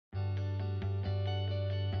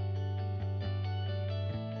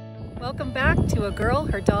Welcome back to A Girl,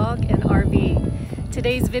 Her Dog, and RV.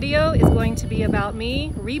 Today's video is going to be about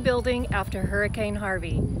me rebuilding after Hurricane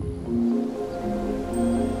Harvey.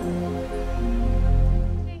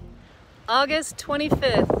 August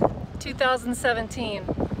 25th, 2017.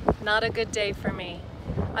 Not a good day for me.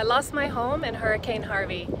 I lost my home in Hurricane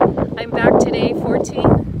Harvey. I'm back today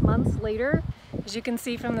 14 months later. As you can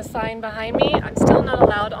see from the sign behind me, I'm still not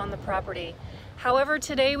allowed on the property. However,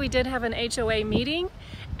 today we did have an HOA meeting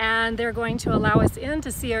and they're going to allow us in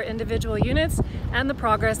to see our individual units and the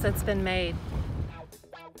progress that's been made.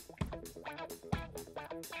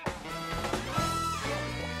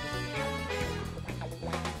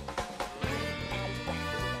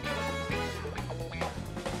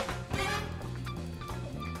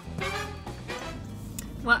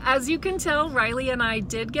 Well, as you can tell, Riley and I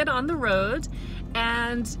did get on the road,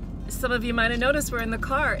 and some of you might have noticed we're in the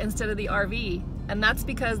car instead of the RV, and that's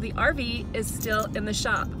because the RV is still in the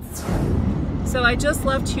shop. So I just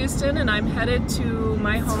left Houston and I'm headed to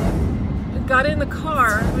my home. Got in the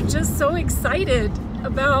car, was just so excited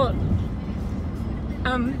about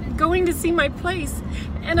going to see my place,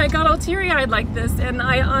 and I got all teary-eyed like this, and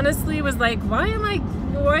I honestly was like, why am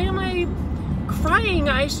I crying?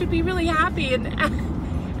 I should be really happy.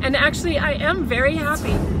 And actually I am very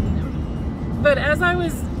happy. But as I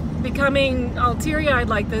was becoming all teary-eyed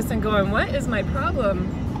like this and going, what is my problem?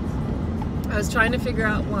 I was trying to figure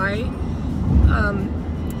out why.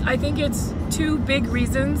 I think it's two big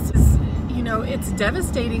reasons. You know, it's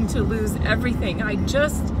devastating to lose everything. I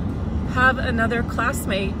just have another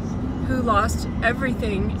classmate who lost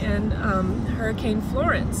everything in Hurricane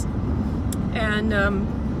Florence. And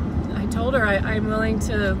I told her I'm willing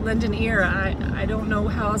to lend an ear. I don't know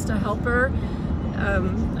how else to help her.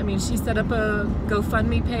 I mean, she set up a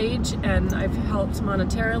GoFundMe page and I've helped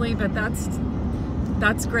monetarily, but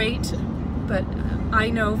that's great. But I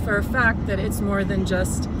know for a fact that it's more than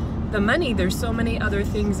just the money. There's so many other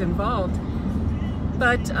things involved.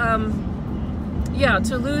 But yeah,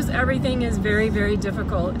 to lose everything is very, very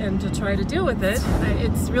difficult, and to try to deal with it,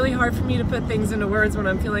 it's really hard for me to put things into words when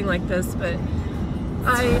I'm feeling like this, but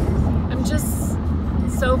I'm just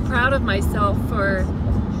so proud of myself for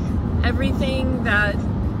everything that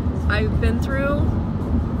I've been through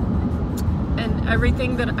and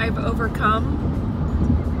everything that I've overcome.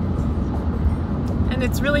 And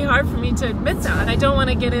it's really hard for me to admit that. I don't want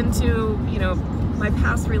to get into, you know, my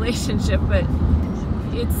past relationship, but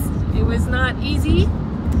it was not easy,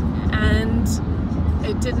 and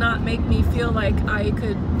it did not make me feel like I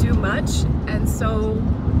could do much. And so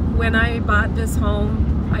when I bought this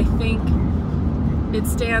home, I think it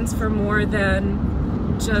stands for more than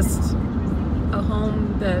just a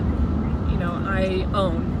home that, you know, I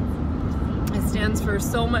own. It stands for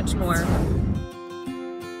so much more.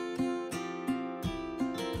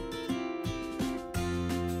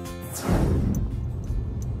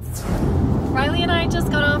 Riley and I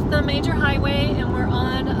just got off the major highway and we're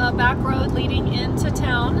on a back road leading into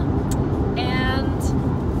town,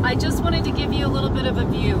 and I just wanted to give you a little bit of a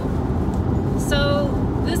view. So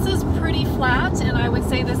this is pretty flat, and I would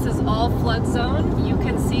say this is all flood zone. You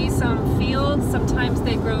can see some fields, sometimes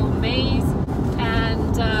they grow maize,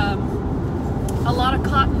 and a lot of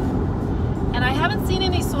cotton. And I haven't seen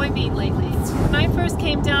any soybean lately. When I first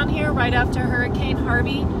came down here right after Hurricane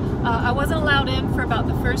Harvey, I wasn't allowed in for about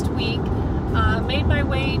the first week. Made my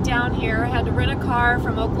way down here, had to rent a car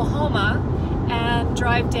from Oklahoma and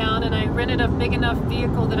drive down, and I rented a big enough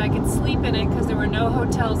vehicle that I could sleep in it because there were no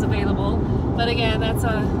hotels available. But again, that's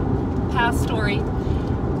a past story.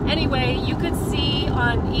 Anyway, you could see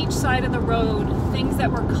on each side of the road things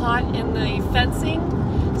that were caught in the fencing.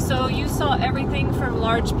 So you saw everything from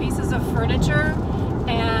large pieces of furniture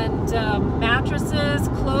and mattresses,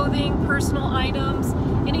 clothing, personal items,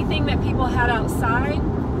 anything that people had outside,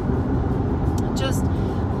 just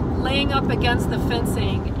laying up against the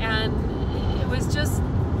fencing. And it was just,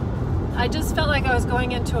 I just felt like I was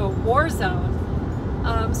going into a war zone.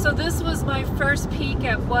 So this was my first peek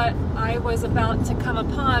at what I was about to come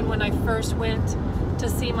upon when I first went to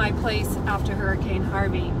see my place after Hurricane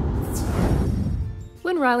Harvey.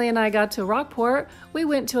 When Riley and I got to Rockport, we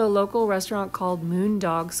went to a local restaurant called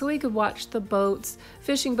Moondog so we could watch the boats,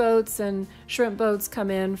 fishing boats and shrimp boats come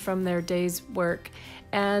in from their day's work,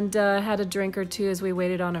 and had a drink or two as we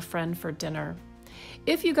waited on a friend for dinner.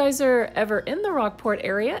 If you guys are ever in the Rockport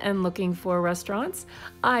area and looking for restaurants,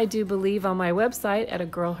 I do believe on my website at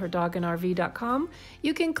AGirlHerDogAndRV.com,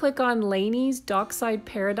 you can click on Lainie's Dockside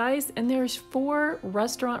Paradise, and there's 4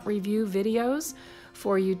 restaurant review videos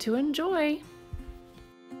for you to enjoy.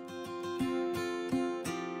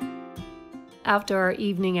 After our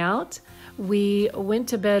evening out, We went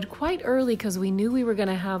to bed quite early because we knew we were going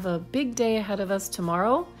to have a big day ahead of us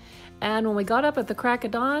tomorrow. And when we got up at the crack of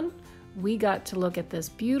dawn, we got to look at this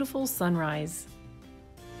beautiful sunrise.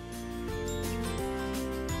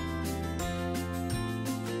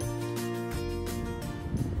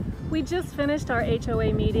 We just finished our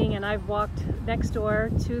HOA meeting and I've walked next door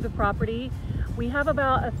to the property. We have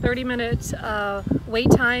about a 30-minute wait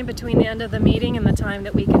time between the end of the meeting and the time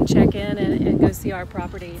that we can check in and go see our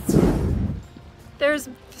property. There's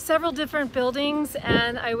several different buildings,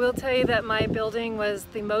 and I will tell you that my building was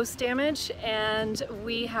the most damaged, and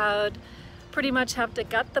we had pretty much have to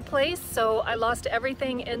gut the place, so I lost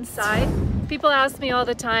everything inside. People ask me all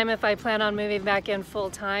the time if I plan on moving back in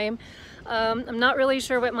full-time. I'm not really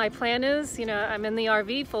sure what my plan is. You know, I'm in the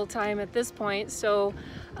RV full-time at this point, so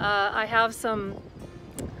I have some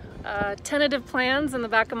tentative plans in the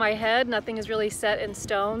back of my head. Nothing is really set in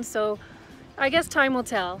stone, so I guess time will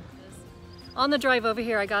tell. On the drive over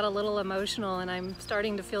here, I got a little emotional, and I'm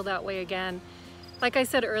starting to feel that way again. Like I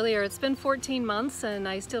said earlier, it's been 14 months and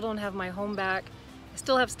I still don't have my home back. I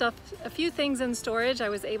still have a few things in storage. I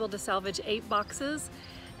was able to salvage 8 boxes,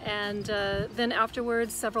 and then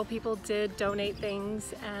afterwards several people did donate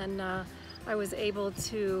things, and I was able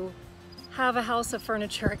to have a house of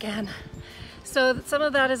furniture again. So some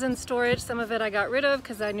of that is in storage, some of it I got rid of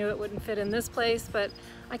because I knew it wouldn't fit in this place, but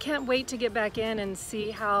I can't wait to get back in and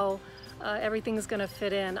see how everything's gonna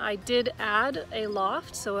fit in. I did add a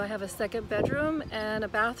loft, so I have a second bedroom and a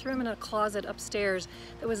bathroom and a closet upstairs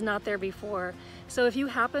that was not there before. So if you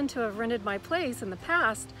happen to have rented my place in the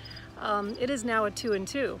past, it is now a 2 and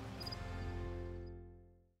 2.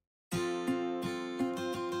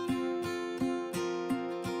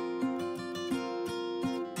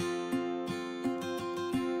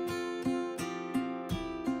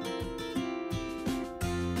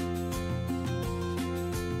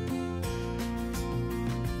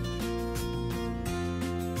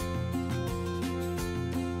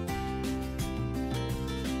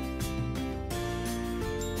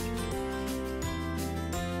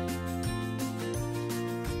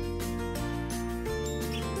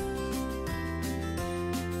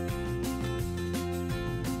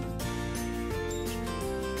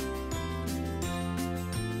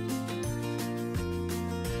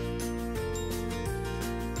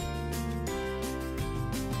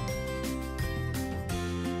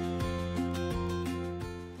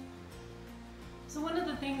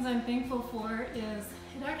 Things I'm thankful for is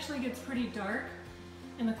it actually gets pretty dark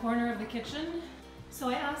in the corner of the kitchen. So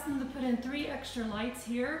I asked them to put in 3 extra lights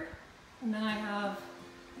here, and then I have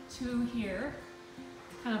 2 here,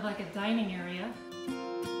 kind of like a dining area.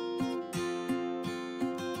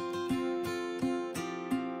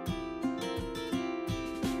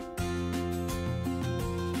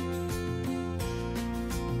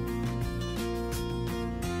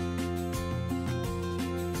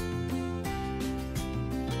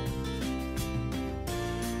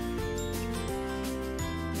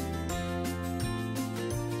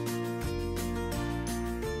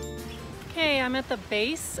 I'm at the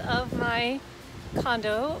base of my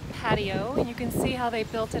condo patio, and you can see how they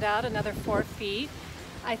built it out another 4 feet.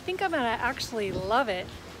 I think I'm gonna actually love it.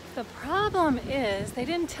 The problem is they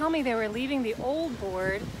didn't tell me they were leaving the old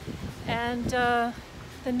board, and the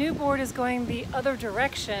new board is going the other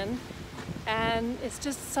direction, and it's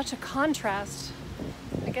just such a contrast.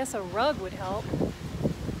 I guess a rug would help.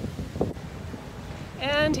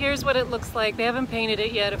 And here's what it looks like. They haven't painted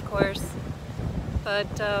it yet, of course, but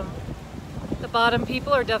the bottom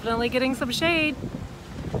people are definitely getting some shade.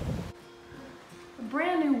 A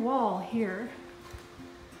brand new wall here.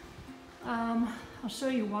 I'll show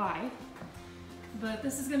you why. But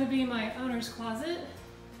this is going to be my owner's closet.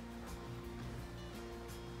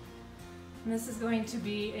 And this is going to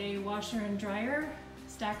be a washer and dryer,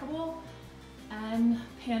 stackable, and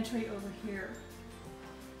pantry over here.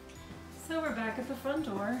 So we're back at the front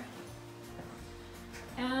door.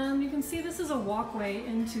 And you can see this is a walkway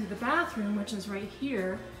into the bathroom, which is right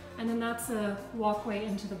here, and then that's a walkway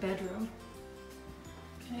into the bedroom.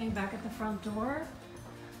 Okay, back at the front door,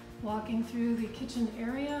 walking through the kitchen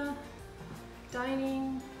area,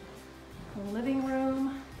 dining, the living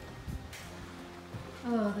room.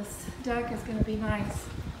 Oh, this deck is gonna be nice.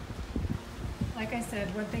 Like I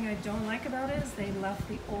said, one thing I don't like about it is they left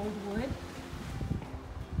the old wood.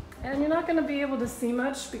 And you're not going to be able to see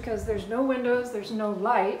much because there's no windows, there's no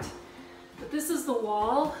light. But this is the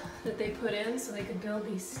wall that they put in so they could build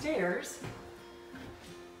these stairs.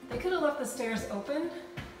 They could have left the stairs open,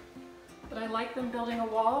 but I like them building a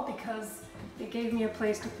wall because it gave me a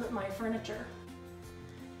place to put my furniture.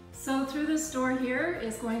 So through this door here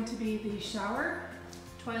is going to be the shower,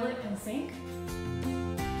 toilet and sink.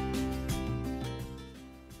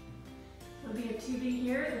 There'll be a TV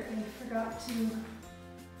here that they forgot to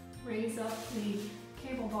raise up the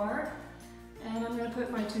cable bar. And I'm going to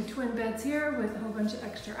put my 2 twin beds here with a whole bunch of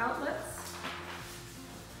extra outlets.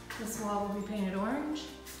 This wall will be painted orange.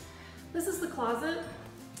 This is the closet.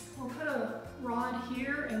 We'll put a rod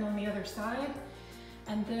here and on the other side.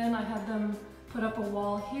 And then I had them put up a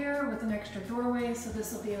wall here with an extra doorway, so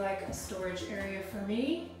this will be like a storage area for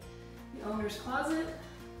me. The owner's closet.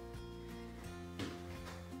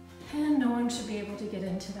 And no one should be able to get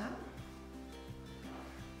into that.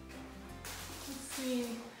 Let's see,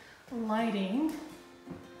 lighting.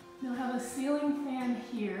 You'll have a ceiling fan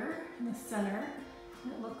here in the center.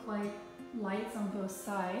 It look like lights on both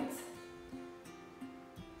sides.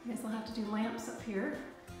 I guess I'll have to do lamps up here.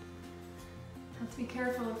 Have to be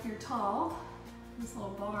careful if you're tall. This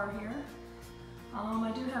little bar here.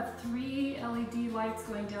 I do have 3 LED lights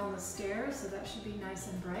going down the stairs, so that should be nice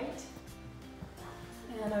and bright.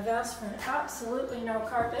 And I've asked for absolutely no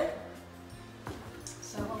carpet,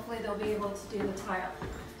 so hopefully they'll be able to do the tile.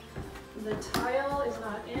 The tile is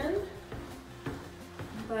not in,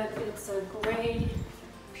 but it's a gray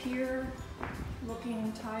pier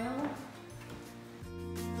looking tile.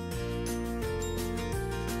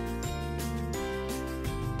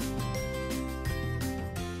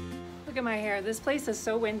 Look at my hair. This place is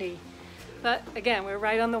so windy. But again, we're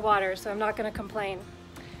right on the water, so I'm not going to complain.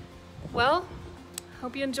 Well,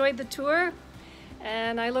 hope you enjoyed the tour,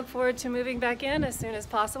 and I look forward to moving back in as soon as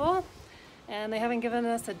possible. And they haven't given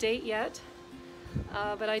us a date yet,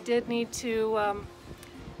 but I did need to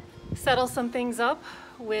settle some things up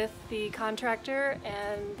with the contractor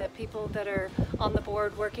and the people that are on the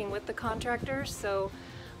board working with the contractor. So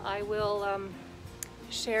I will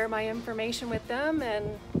share my information with them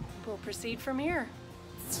and we'll proceed from here.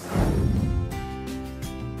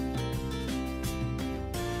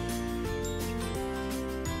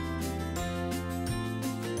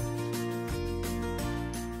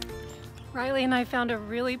 Riley and I found a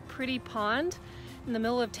really pretty pond in the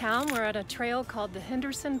middle of town. We're at a trail called the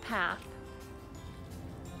Henderson Path.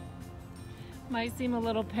 Might seem a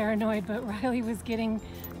little paranoid, but Riley was getting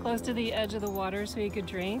close to the edge of the water so he could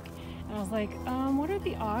drink. And I was like, what are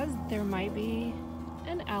the odds there might be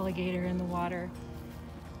an alligator in the water?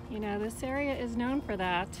 You know, this area is known for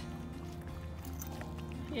that.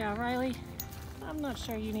 Yeah, Riley, I'm not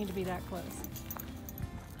sure you need to be that close.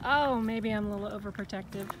 Oh, maybe I'm a little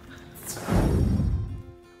overprotective.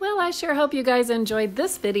 Well, I sure hope you guys enjoyed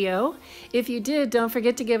this video. If you did, don't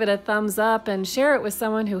forget to give it a thumbs up and share it with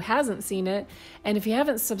someone who hasn't seen it. And if you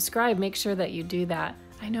haven't subscribed, make sure that you do that.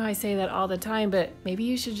 I know I say that all the time, but maybe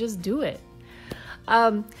you should just do it.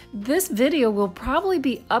 This video will probably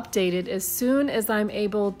be updated as soon as I'm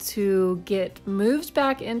able to get moved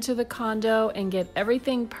back into the condo and get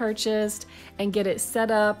everything purchased and get it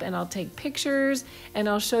set up, and I'll take pictures and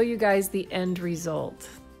I'll show you guys the end result.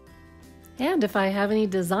 And if I have any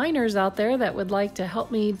designers out there that would like to help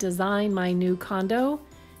me design my new condo,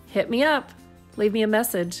 hit me up, leave me a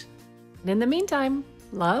message. And in the meantime,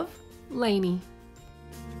 love, Lainie.